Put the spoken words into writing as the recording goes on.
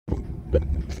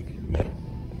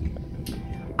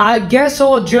I guess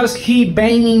I'll just keep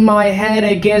banging my head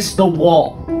against the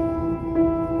wall.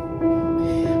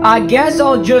 I guess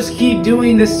I'll just keep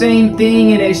doing the same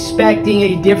thing and expecting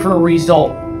a different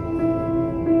result.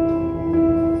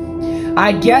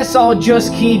 I guess I'll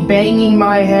just keep banging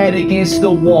my head against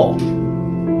the wall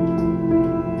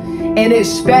and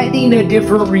expecting a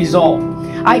different result.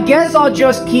 I guess I'll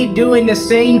just keep doing the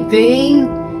same thing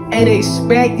and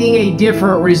expecting a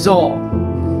different result.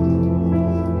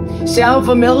 Sound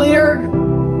familiar?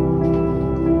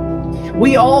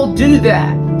 We all do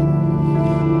that.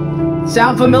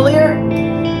 Sound familiar?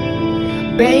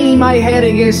 Banging my head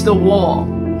against the wall.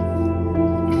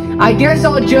 I guess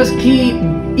I'll just keep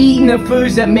eating the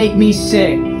foods that make me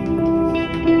sick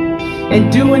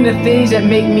and doing the things that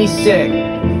make me sick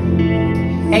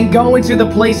and going to the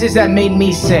places that made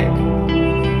me sick.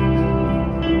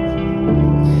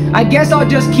 I guess I'll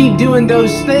just keep doing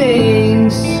those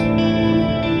things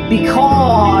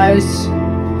because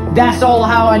that's all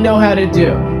how I know how to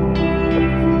do.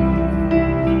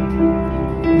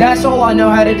 That's all I know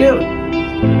how to do.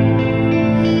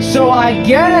 So I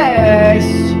guess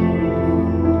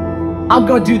I'm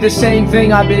gonna do the same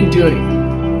thing I've been doing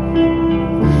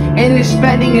and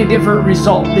expecting a different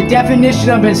result. The definition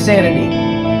of insanity.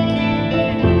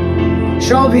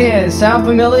 Show of hands, sound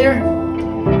familiar?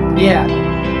 Yeah,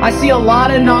 I see a lot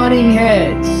of nodding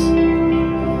heads.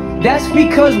 That's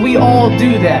because we all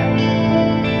do that.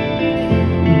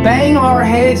 Bang our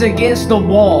heads against the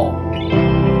wall.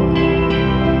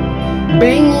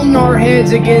 Banging our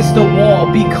heads against the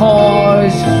wall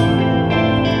because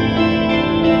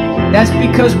that's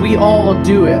because we all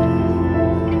do it.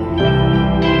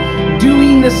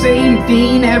 Doing the same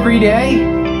thing every day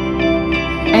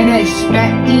and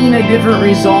expecting a different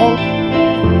result.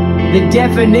 The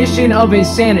definition of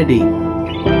insanity.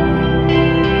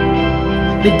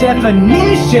 The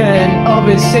definition of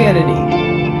insanity.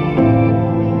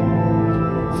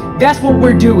 That's what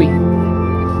we're doing.